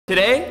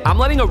Today, I'm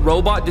letting a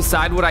robot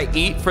decide what I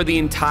eat for the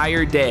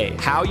entire day.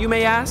 How, you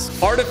may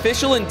ask?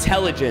 Artificial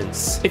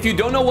intelligence. If you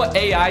don't know what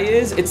AI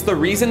is, it's the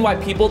reason why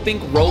people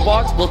think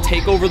robots will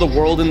take over the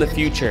world in the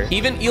future.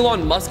 Even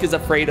Elon Musk is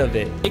afraid of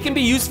it. It can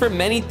be used for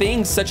many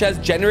things, such as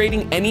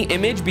generating any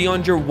image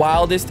beyond your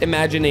wildest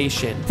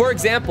imagination. For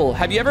example,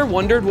 have you ever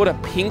wondered what a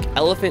pink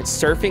elephant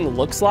surfing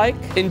looks like?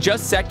 In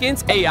just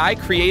seconds, AI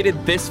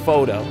created this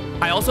photo.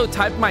 I also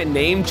typed my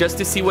name just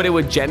to see what it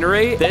would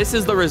generate. This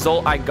is the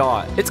result I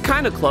got. It's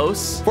kind of close.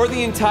 For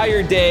the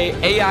entire day,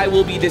 AI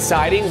will be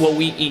deciding what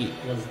we eat.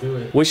 Let's do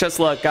it. Wish us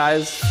luck,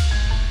 guys.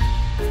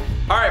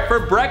 All right,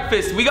 for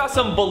breakfast, we got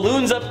some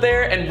balloons up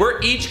there, and we're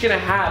each gonna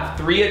have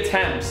 3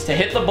 attempts to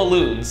hit the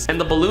balloons, and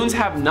the balloons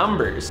have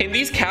numbers. In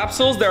these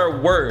capsules, there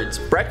are words,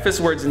 breakfast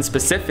words in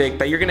specific,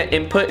 that you're gonna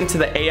input into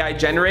the AI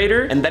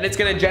generator, and then it's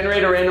gonna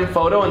generate a random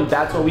photo, and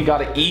that's what we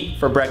gotta eat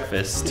for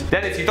breakfast.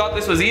 Dennis, you thought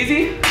this was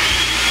easy?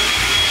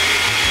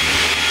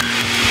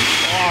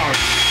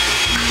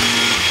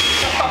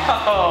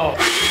 Oh.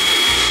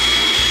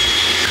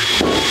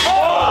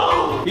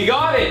 Oh! You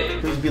got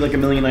it! Please be like a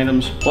million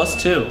items.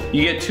 +2.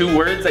 You get 2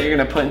 words that you're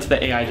gonna put into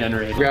the AI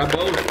generator. Grab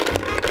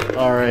both.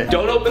 All right.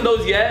 Don't open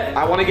those yet.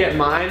 I wanna get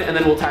mine, and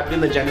then we'll type it in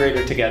the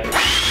generator together.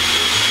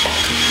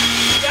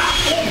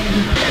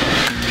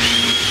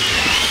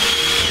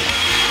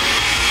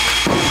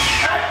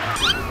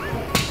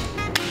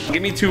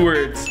 Give me 2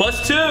 words.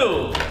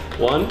 +2.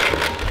 1,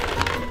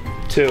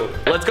 2.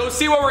 Let's go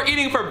see what we're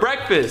eating for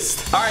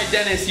breakfast. All right,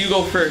 Dennis, you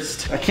go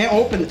first. I can't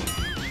open it.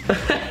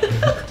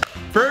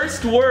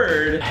 First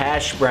word.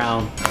 Hash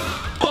brown.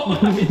 I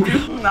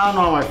don't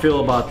know how I feel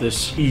about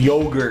this.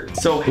 Yogurt.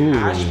 So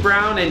hash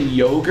brown and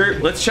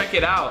yogurt. Let's check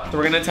it out. So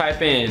we're gonna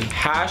type in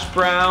hash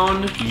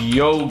brown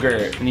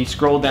yogurt. And you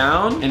scroll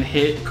down and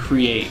hit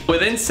create.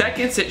 Within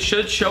seconds, it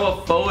should show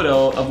a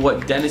photo of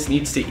what Dennis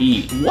needs to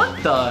eat.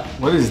 What the?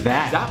 What is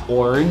that? Is that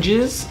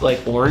oranges?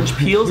 Like orange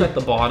peels at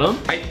the bottom?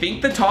 I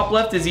think the top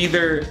left is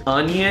either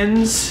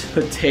onions,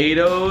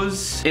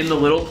 potatoes. In the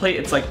little plate,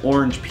 it's like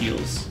orange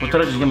peels. What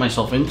did I just get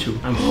myself into?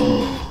 I'm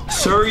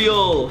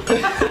Cereal.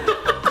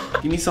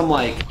 Give me some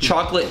like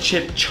chocolate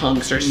chip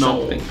chunks or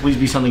something. No, please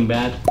be something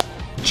bad.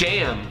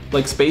 Jam,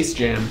 like Space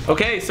Jam.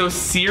 Okay, so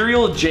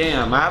cereal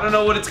jam. I don't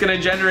know what it's gonna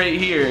generate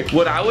here.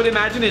 What I would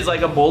imagine is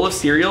like a bowl of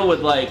cereal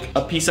with like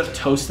a piece of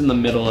toast in the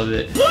middle of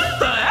it. What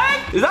the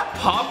heck? Is that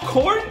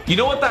popcorn? You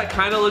know what that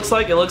kind of looks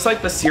like? It looks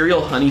like the cereal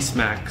Honey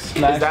Smacks.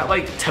 Is that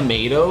like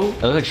tomato?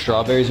 That looks like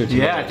strawberries or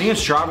tomatoes. Yeah, I think it's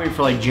strawberry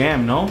for like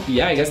jam, no?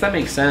 Yeah, I guess that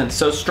makes sense.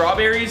 So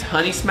strawberries,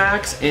 Honey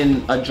Smacks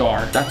in a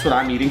jar. That's what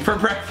I'm eating for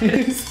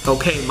breakfast.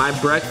 Okay, my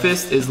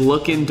breakfast is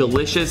looking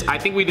delicious. I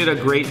think we did a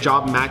great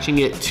job matching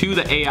it to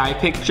the AI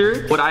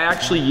picture. What I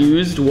actually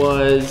used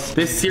was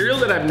this cereal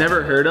that I've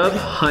never heard of,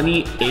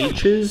 Honey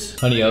H's.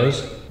 Honey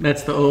O's?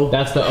 That's the O.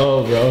 That's the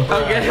O, bro.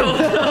 Okay.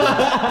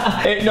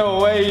 Ain't no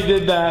way you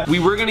did that. We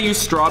were gonna use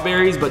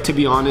strawberries, but to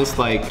be honest,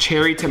 like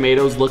cherry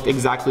tomatoes looked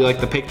exactly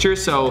like the picture.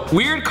 So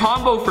weird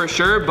combo for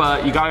sure,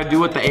 but you gotta do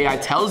what the AI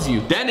tells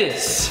you.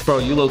 Dennis, bro,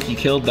 you low-key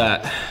killed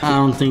that. I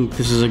don't think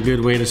this is a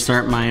good way to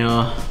start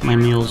my my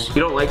meals.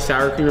 You don't like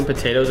sour cream and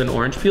potatoes and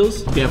orange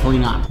peels? Definitely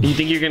not. You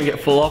think you're gonna get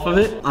full off of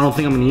it? I don't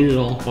think I'm gonna eat it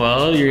all.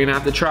 Well, you're gonna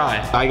have to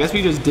try. I guess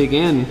we just dig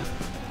in.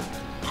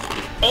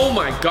 Oh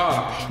my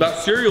gosh, that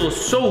cereal is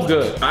so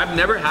good. I've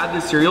never had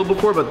this cereal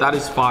before, but that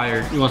is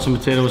fire. You want some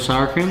potato with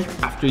sour cream?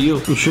 After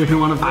you. You sure you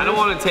want to? I don't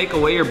want to take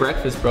away your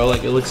breakfast, bro.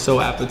 Like, it looks so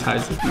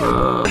appetizing.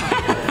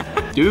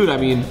 Dude, I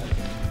mean,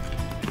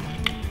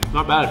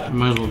 not bad.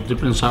 Might as well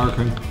dip it in sour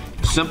cream.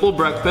 Simple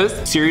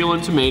breakfast, cereal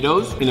and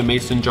tomatoes in a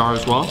mason jar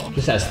as well.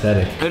 Just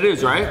aesthetic. It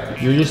is, right?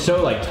 You're just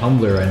so like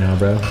Tumblr right now,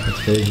 bro. That's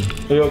crazy.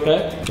 Are you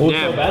okay? What's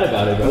so bad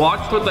about it, bro?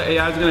 Watch what the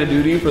AI is gonna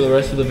do to you for the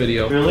rest of the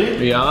video.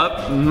 Really?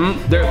 Yup.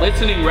 They're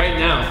listening right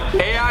now.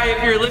 AI,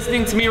 if you're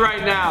listening to me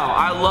right now,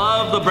 I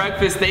love the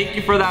breakfast. Thank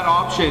you for that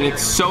option.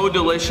 It's so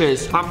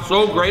delicious. I'm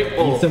so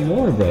grateful. Eat some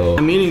more, bro.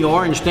 I'm eating the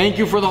orange. Thank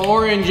you for the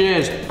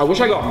oranges. I wish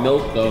I got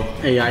milk though.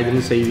 Hey, I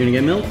didn't say you're gonna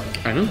get milk.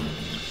 I know.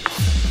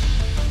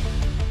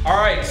 All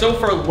right, so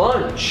for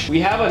lunch, we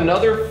have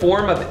another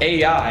form of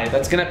AI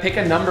that's gonna pick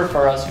a number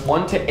for us,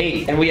 1 to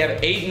 8. And we have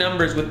 8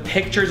 numbers with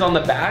pictures on the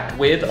back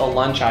with a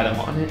lunch item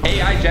on it.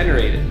 AI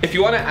generated. If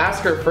you wanna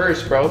ask her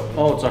first, bro.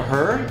 Oh, it's a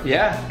her?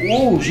 Yeah.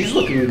 Ooh, she's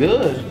looking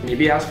good.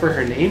 Maybe ask for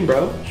her name,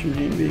 bro. What's your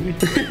name, baby?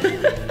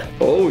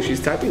 Oh,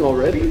 she's typing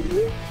already?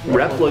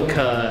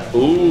 Replica.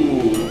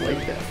 Ooh. I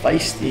like that.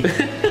 Feisty.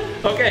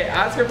 Okay,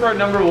 ask her for a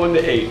number 1 to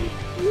 8.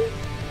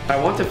 I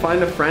want to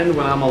find a friend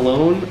when I'm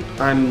alone.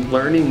 I'm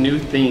learning new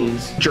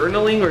things.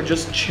 Journaling or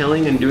just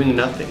chilling and doing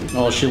nothing.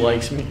 Oh, she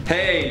likes me.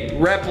 Hey,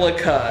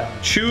 Replica,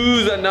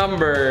 choose a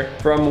number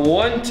from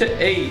 1 to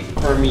 8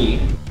 for me.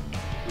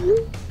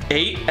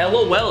 8?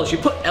 LOL, she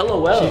put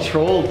LOL. She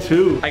trolled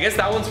too. I guess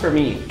that one's for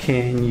me.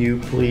 Can you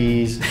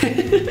please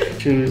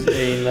choose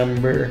a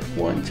number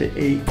 1 to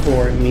 8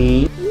 for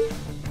me?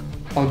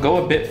 I'll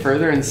go a bit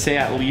further and say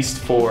at least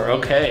 4,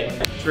 okay.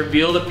 Let's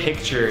reveal the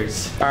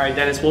pictures. All right,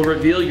 Dennis, we'll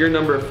reveal your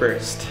number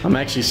first. I'm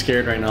actually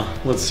scared right now.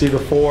 Let's see the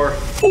 4.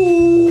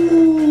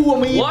 Ooh,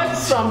 I'm eating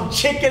some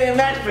chicken and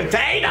mashed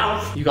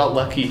potatoes. You got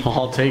lucky.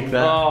 I'll take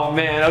that. Oh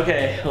man,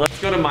 okay.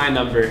 Let's go to my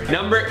number.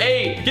 Number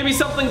 8. Give me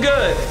something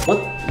good.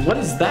 What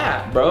is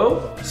that,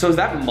 bro? So is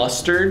that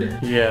mustard?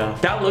 Yeah.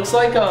 That looks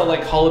like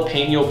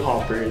jalapeno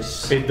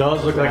poppers. It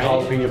does look like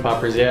jalapeno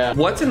poppers, yeah.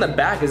 What's in the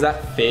back? Is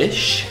that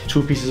fish?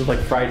 2 pieces of like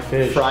fried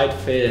fish. Fried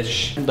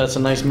fish. That's a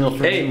nice meal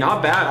for Hey, me.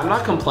 not bad. I'm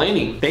not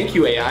complaining. Thank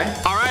you, AI.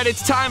 All right,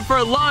 it's time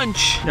for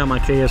lunch. Got my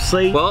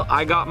KFC. Well,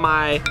 I got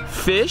my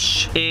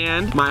fish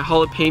and my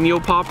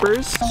jalapeno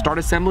poppers. Start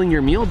assembling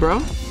your meal,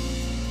 bro.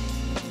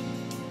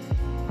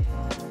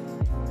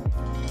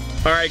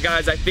 All right,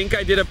 guys, I think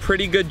I did a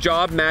pretty good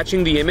job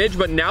matching the image,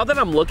 but now that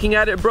I'm looking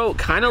at it, bro, it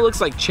kind of looks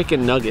like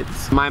chicken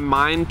nuggets. My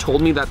mind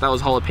told me that that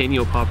was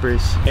jalapeno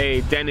poppers.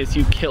 Hey, Dennis,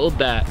 you killed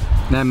that.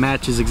 That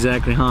matches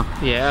exactly, huh?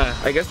 Yeah,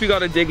 I guess we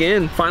gotta dig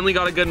in. Finally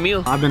got a good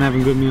meal. I've been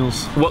having good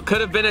meals. What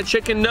could have been a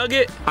chicken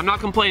nugget? I'm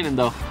not complaining,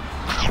 though.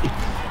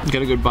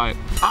 Get a good bite.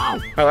 Ow!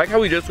 I like how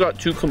we just got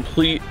 2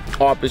 complete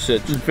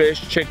opposites.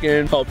 Fish,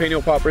 chicken,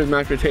 jalapeno poppers,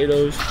 mashed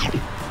potatoes.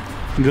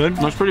 Good?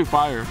 That's pretty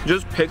fire.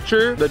 Just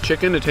picture the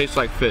chicken to taste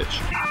like fish.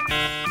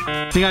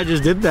 I think I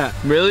just did that.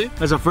 Really?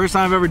 That's the first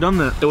time I've ever done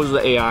that. It was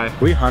the AI.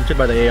 Were we haunted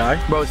by the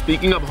AI? Bro,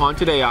 speaking of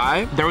haunted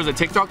AI, there was a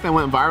TikTok that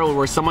went viral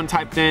where someone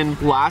typed in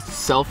last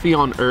selfie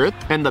on Earth,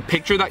 and the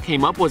picture that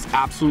came up was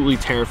absolutely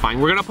terrifying.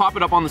 We're gonna pop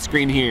it up on the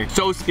screen here.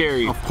 So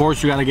scary. Of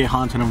course you gotta get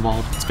haunted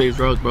involved. It's FaZe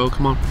Rose, bro,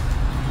 come on.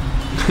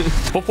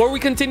 Before we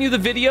continue the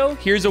video,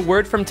 here's a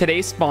word from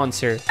today's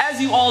sponsor. As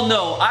you all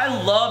know,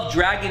 I love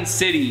Dragon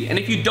City. And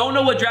if you don't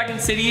know what Dragon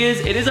City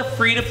is, it is a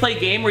free-to-play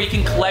game where you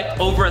can collect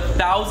over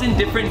 1,000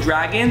 different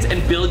dragons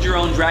and build your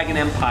own dragon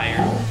empire.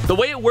 The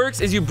way it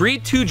works is you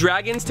breed 2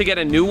 dragons to get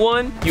a new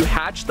one, you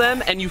hatch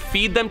them, and you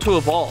feed them to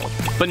evolve.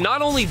 But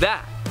not only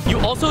that, you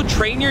also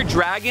train your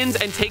dragons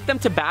and take them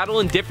to battle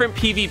in different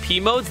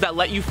PvP modes that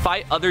let you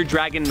fight other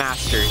dragon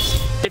masters.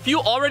 If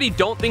you already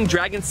don't think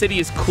Dragon City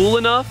is cool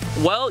enough,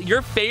 well,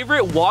 your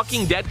favorite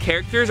Walking Dead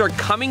characters are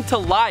coming to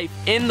life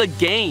in the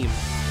game.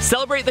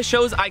 Celebrate the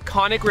show's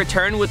iconic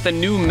return with the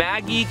new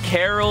Maggie,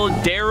 Carol,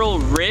 Daryl,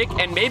 Rick,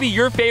 and maybe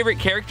your favorite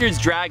character's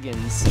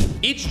dragons.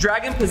 Each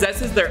dragon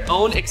possesses their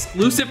own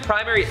exclusive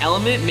primary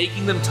element,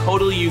 making them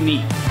totally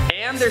unique.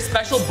 And their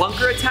special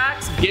bunker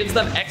attacks gives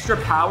them extra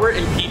power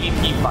in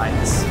PvP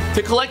fights.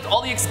 To collect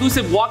all the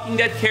exclusive Walking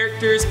Dead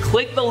characters,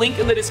 click the link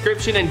in the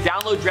description and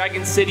download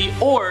Dragon City,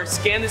 or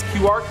scan this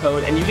QR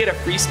code and you get a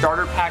free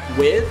starter pack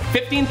with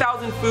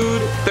 15,000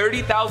 food,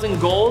 30,000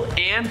 gold,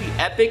 and the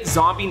epic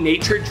zombie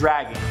nature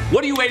dragon.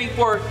 What are you waiting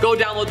for? Go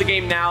download the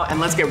game now and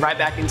let's get right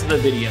back into the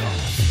video.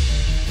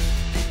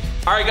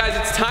 All right, guys,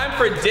 it's time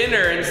for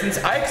dinner, and since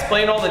I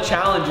explained all the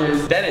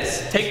challenges,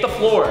 Dennis, take the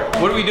floor.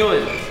 What are we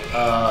doing?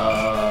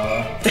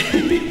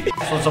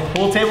 So it's a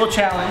pool table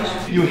challenge.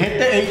 You hit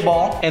the 8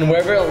 ball, and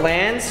wherever it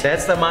lands,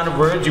 that's the amount of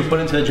words you put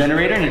into the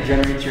generator, and it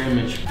generates your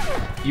image.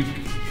 You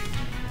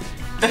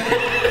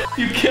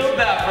killed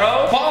that,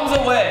 bro. Bombs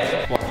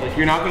away. Like,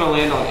 you're not gonna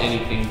land on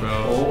anything,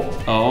 bro.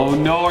 Oh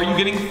no, are you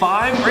getting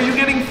 5? Are you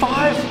getting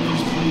 5?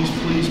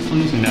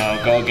 Please. No,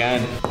 go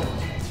again.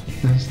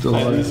 Still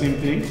I do the same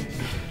thing.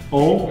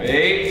 Oh.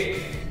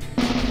 Wait.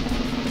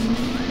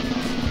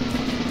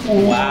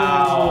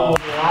 Wow.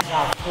 I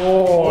got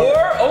 4.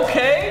 4?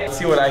 Okay. Let's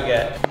see what I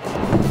get.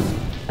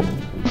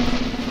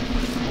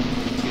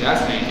 See,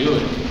 that's how you do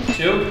it.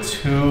 2?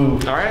 2.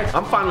 All right,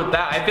 I'm fine with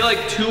that. I feel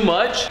like too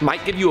much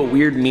might give you a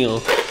weird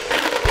meal.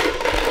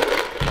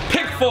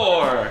 Pick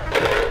 4.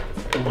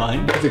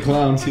 1. It's a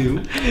clown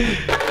too.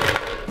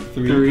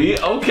 3,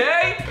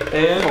 okay.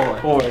 And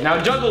 4.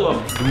 Now juggle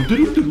them.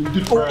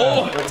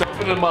 Oh, let's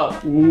open them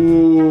up.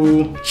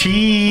 Ooh,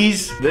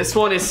 cheese. This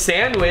one is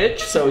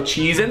sandwich, so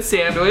cheese and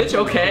sandwich,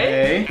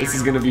 okay. This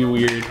is gonna be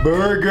weird.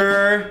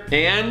 Burger.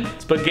 And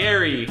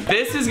spaghetti.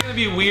 This is gonna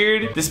be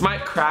weird. This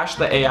might crash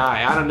the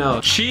AI, I don't know.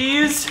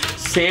 Cheese,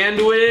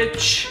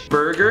 sandwich,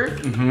 burger,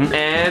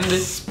 and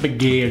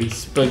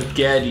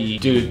spaghetti.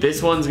 Dude,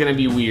 this one's gonna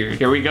be weird.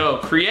 Here we go,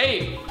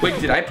 create. Wait,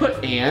 did I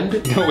put and?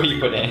 No, you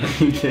put and.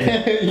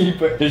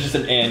 There's just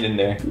an and in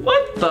there.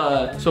 What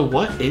the? So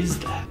what is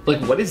that? Like,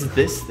 what is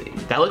this thing?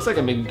 That looks like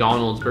a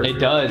McDonald's burger. It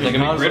does, like a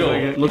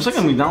McGriddle. Looks like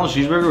a McDonald's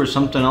cheeseburger with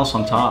something else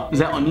on top. Is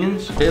that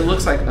onions? It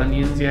looks like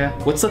onions, yeah.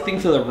 What's the thing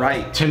to the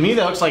right? To me,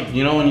 that looks like,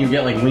 you know when you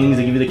get like wings,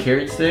 they give you the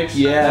carrot sticks?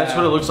 Yeah. That's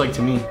what it looks like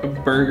to me. A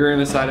burger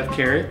and a side of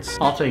carrots.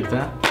 I'll take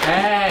that.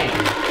 Hey!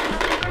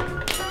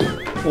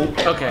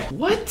 Okay.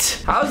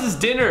 What? How's this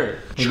dinner?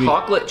 Maybe.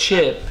 Chocolate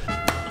chip.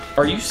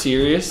 Are you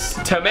serious?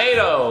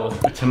 Tomato.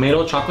 A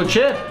tomato chocolate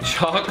chip.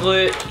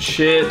 Chocolate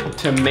chip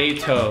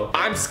tomato.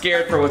 I'm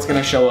scared for what's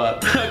gonna show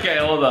up. Okay,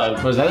 hold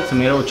on. Was that a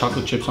tomato with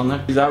chocolate chips on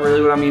there? Is that really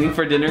what I'm eating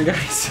for dinner,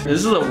 guys?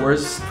 This is the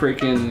worst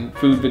freaking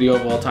food video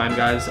of all time,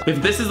 guys.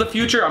 If this is the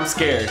future, I'm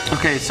scared.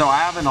 Okay, so I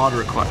have an odd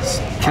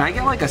request. Can I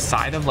get like a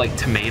side of like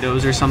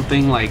tomatoes or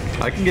something? Like,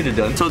 I can get it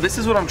done. so this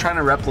is what I'm trying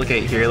to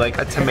replicate here. Like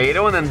a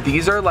tomato, and then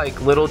these are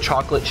like little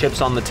chocolate chips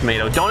on the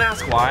tomato. Don't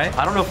ask why.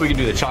 I don't know if we can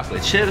do the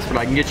chocolate chips, but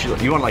I can get you,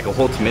 you want like a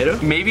whole tomato?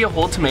 Maybe a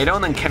whole tomato,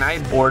 and then can I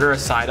order a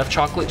side of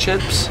chocolate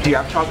chips? Do you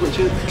have chocolate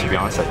chips? To be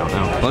honest, I don't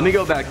know. Let me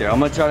go back there. I'm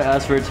gonna try to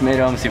ask for a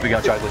tomato and see if we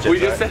got chocolate chips. We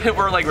just said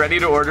we're like ready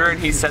to order, and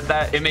he said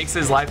that it makes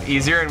his life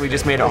easier, and we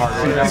just made it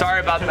harder. Sorry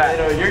about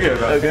that. You're good,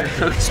 bro. Okay.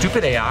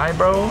 Stupid AI,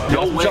 bro.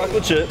 No way.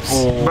 Chocolate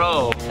chips.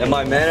 Bro. And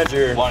my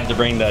manager wanted to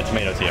bring the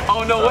tomato to you.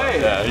 Oh, no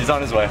way. Yeah, he's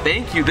on his way.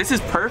 Thank you. This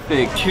is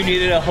perfect. You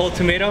needed a whole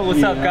tomato?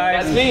 What's up,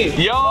 guys? That's me.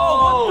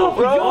 Yo,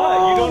 bro.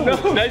 You don't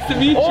know? Nice to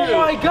meet you. Oh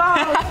my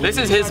god. This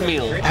is his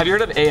meal. Have you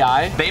heard of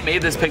AI? They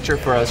made this picture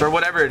for us, or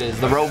whatever it is,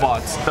 the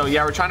robots. So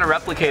yeah, we're trying to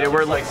replicate it.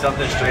 We're like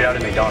something straight out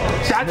of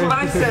McDonald's. That's what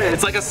I said.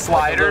 It's like a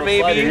slider,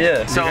 maybe. Slider,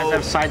 yeah. So You guys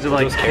have sides of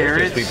like Those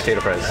carrots. sweet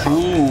potato fries.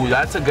 ooh,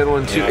 that's a good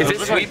one too. Yeah. Is Those it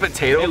look sweet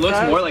potato? It looks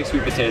fries? more like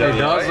sweet potato. It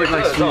does look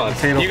like sweet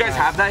potato. You guys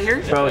have that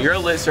here? Bro, you're a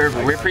lit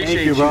server. We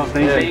appreciate you, bro.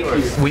 Thank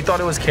you. We thought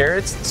it was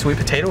carrots, sweet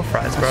potato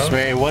fries, bro.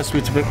 Swear it was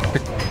sweet potato.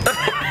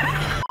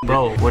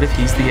 Bro, what if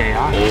he's the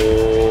AI?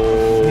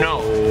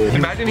 No.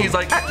 Imagine he's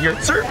like, you're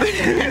serving.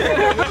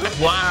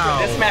 Wow.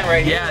 This man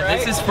right here, Yeah, right?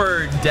 this is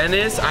for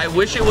Dennis. I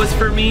wish it was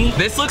for me.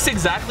 This looks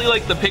exactly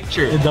like the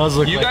picture. It does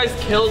look You like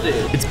guys killed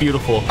it. It's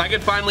beautiful. I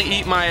could finally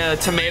eat my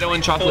tomato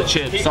and chocolate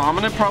chips. So I'm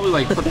gonna probably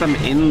like put them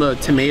in the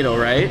tomato,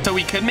 right? So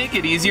we could make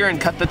it easier and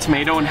cut the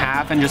tomato in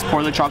half and just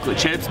pour the chocolate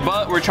chips,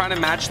 but we're trying to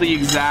match the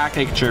exact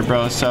picture,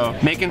 bro. So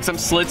making some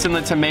slits in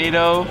the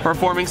tomato,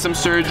 performing some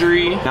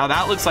surgery. Now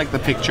that looks like the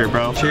picture,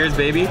 bro. Cheers,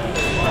 baby.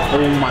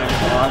 Oh my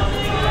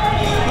God.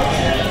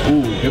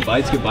 Ooh, good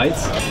bites, good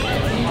bites.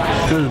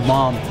 Good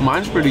bomb.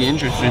 Mine's pretty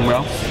interesting,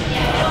 bro.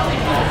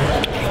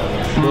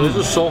 Bro, this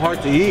is so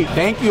hard to eat.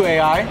 Thank you,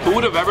 AI. Who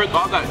would have ever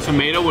thought that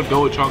tomato would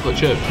go with chocolate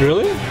chips?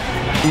 Really?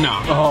 No.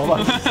 Oh,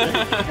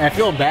 I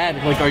feel bad.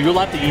 Like, are you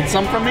allowed to eat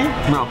some from me?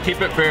 No, keep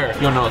it fair.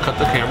 Yo, no, cut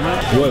the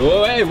camera.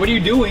 Wait, what are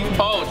you doing?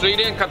 Oh, so you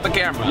didn't cut the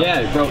camera?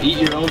 Yeah, bro, eat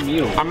your own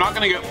meal. I'm not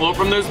gonna get full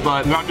from this,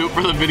 but I'm gonna do it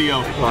for the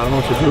video. Well, I don't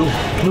know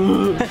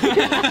what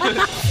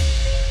to do.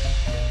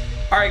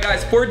 All right,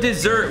 guys, for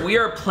dessert, we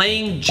are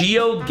playing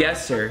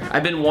GeoGuessr.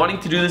 I've been wanting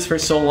to do this for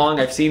so long.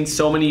 I've seen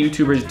so many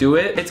YouTubers do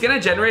it. It's gonna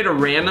generate a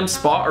random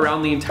spot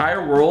around the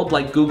entire world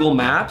like Google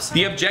Maps.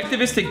 The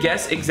objective is to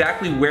guess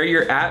exactly where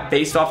you're at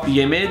based off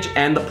the image,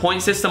 and the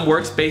point system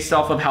works based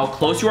off of how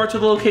close you are to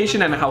the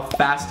location and how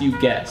fast you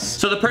guess.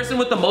 So the person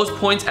with the most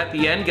points at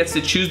the end gets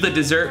to choose the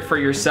dessert for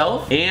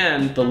yourself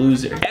and the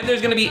loser. And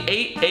there's gonna be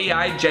 8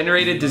 AI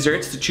generated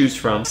desserts to choose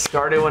from.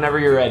 Start it whenever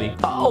you're ready.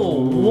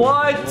 Oh,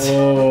 what?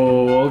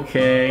 Oh,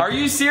 okay. Are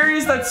you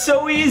serious? That's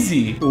so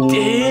easy. Ooh.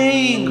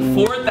 Dang,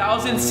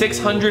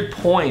 4,600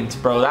 points,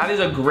 bro. That is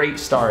a great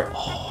start.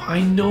 Oh,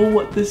 I know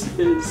what this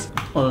is.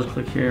 I'll just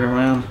click here,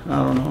 man.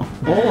 I don't know.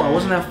 Oh, I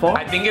wasn't that far.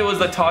 I think it was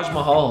the Taj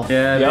Mahal.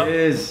 Yeah, it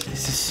is.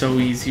 This is so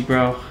easy,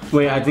 bro.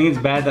 Wait, I think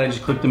it's bad that I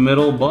just clicked the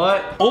middle,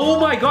 but... Oh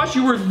my gosh,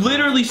 you were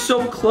literally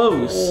so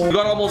close. You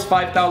got almost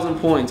 5,000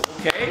 points.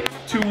 Okay,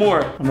 2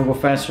 more. I'm gonna go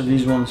faster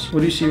these ones.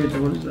 What do you see right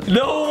there? What is that?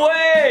 No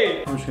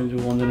way! I'm just gonna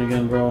do one then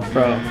again, bro.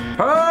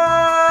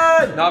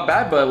 Not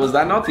bad, but was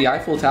that not the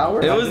Eiffel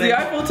Tower? It was the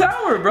Eiffel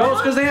Tower, bro. Bro,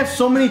 it's because they have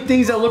so many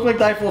things that look like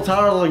the Eiffel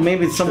Tower, like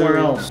maybe it's somewhere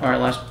else. All right,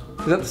 last.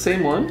 Is that the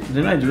same one?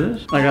 Didn't I do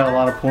this? I got a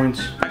lot of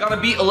points. I gotta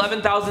beat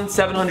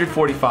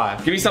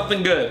 11,745. Give me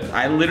something good.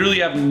 I literally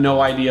have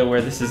no idea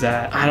where this is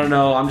at. I don't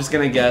know. I'm just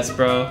gonna guess,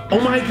 bro.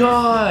 Oh my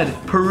God.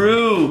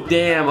 Peru.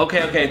 Damn.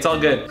 Okay, it's all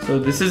good. So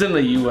this is in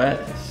the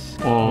US.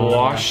 Oh.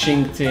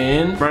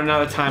 Washington. Running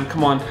out of time.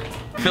 Come on.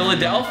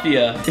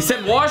 Philadelphia. It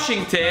said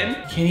Washington.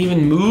 Can't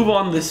even move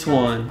on this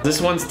one.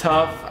 This one's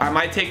tough. I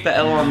might take the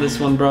L on this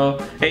one, bro.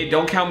 Hey,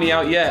 don't count me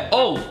out yet.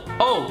 Oh,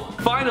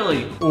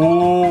 finally.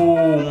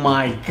 Oh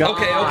my God.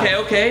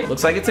 Okay.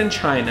 Looks like it's in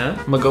China.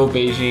 I'm gonna go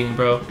Beijing,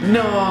 bro.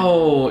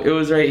 No, it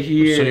was right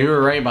here. So you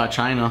were right about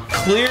China.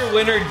 Clear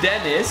winner,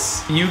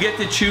 Dennis. You get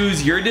to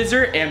choose your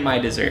dessert and my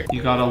dessert.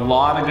 You got a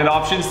lot of good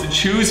options to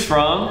choose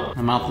from.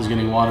 My mouth is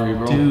getting watery,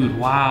 bro. Dude,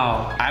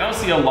 wow. I don't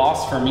see a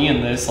loss for me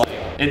in this. Like,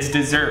 it's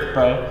dessert,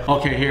 bro.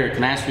 Okay, here,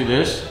 can I ask you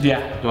this?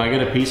 Yeah. Do I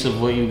get a piece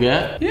of what you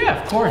get?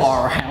 Yeah, of course.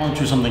 All right, I want to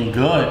choose something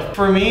good.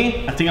 For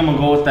me, I think I'm gonna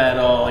go with that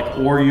like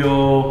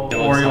Oreo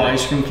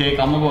ice cream cake.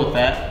 I'm gonna go with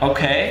that.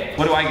 Okay,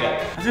 what do I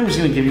get? I think I'm just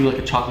gonna give you like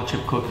a chocolate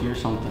chip cookie or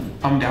something.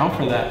 I'm down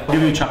for that. I'll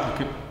give you a chocolate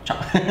chip.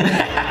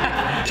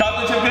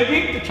 Chocolate chip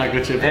cookie?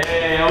 Chocolate chip.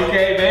 Hey,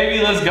 okay,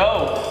 baby, let's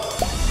go.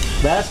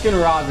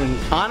 Baskin Robbins.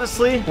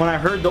 Honestly, when I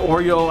heard the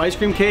Oreo ice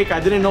cream cake,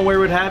 I didn't know where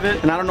we'd have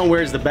it, and I don't know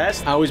where is the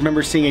best. I always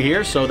remember seeing it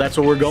here, so that's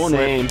what we're going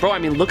with. Bro, I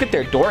mean, look at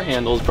their door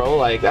handles, bro.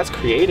 Like, that's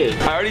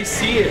creative. I already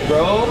see it,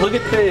 bro. Look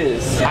at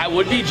this. I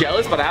would be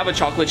jealous, but I have a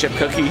chocolate chip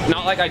cookie.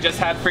 Not like I just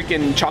had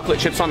freaking chocolate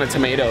chips on a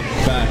tomato.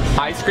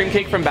 Ice cream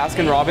cake from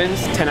Baskin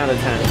Robbins, 10 out of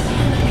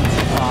 10.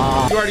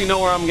 You already know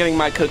where I'm getting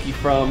my cookie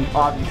from,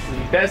 obviously.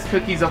 Best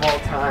cookies of all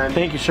time.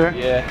 Thank you, sir.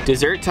 Yeah.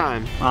 Dessert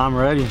time. I'm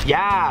ready.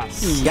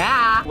 Yes.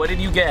 Yeah. What did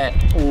you get?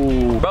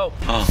 Ooh. Bro.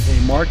 They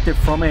marked it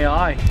from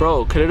AI.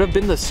 Bro, could it have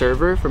been the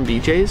server from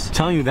BJ's? I'm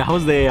telling you, that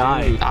was the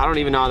AI. Dude, I don't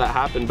even know how that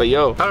happened, but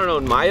yo, I don't know,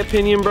 in my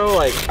opinion, bro,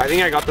 like, I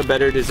think I got the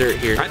better dessert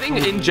here. I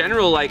think in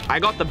general, like, I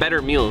got the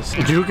better meals.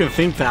 You can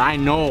think that. I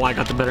know I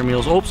got the better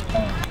meals. Oops.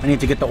 I need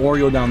to get the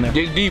Oreo down there.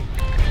 Dig deep.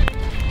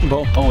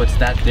 Bro. Oh, it's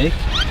that thick?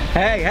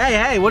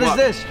 Hey, what is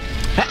this?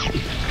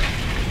 Hey.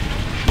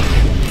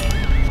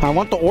 I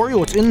want the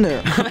Oreo, it's in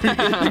there.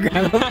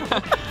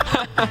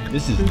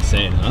 This is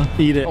insane, huh?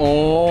 Eat it.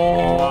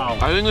 Oh. Wow.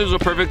 I think this is a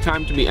perfect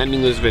time to be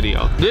ending this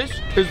video. This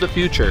is the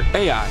future.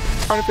 AI,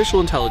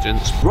 artificial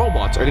intelligence,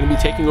 robots are gonna be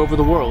taking over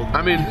the world.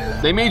 I mean,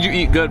 they made you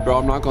eat good, bro,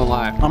 I'm not gonna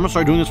lie. I'm gonna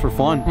start doing this for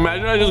fun.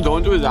 Imagine I just go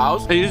into his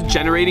house and he's just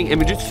generating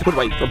images. What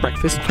do I eat for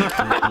breakfast?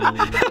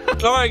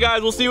 All right,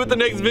 guys, we'll see you with the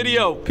next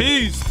video.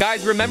 Peace.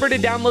 Guys, remember to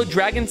download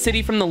Dragon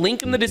City from the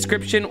link in the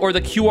description or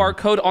the QR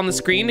code on the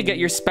screen to get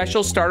your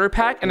special starter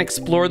pack and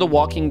explore the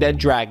Walking Dead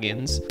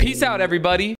dragons. Peace out, everybody.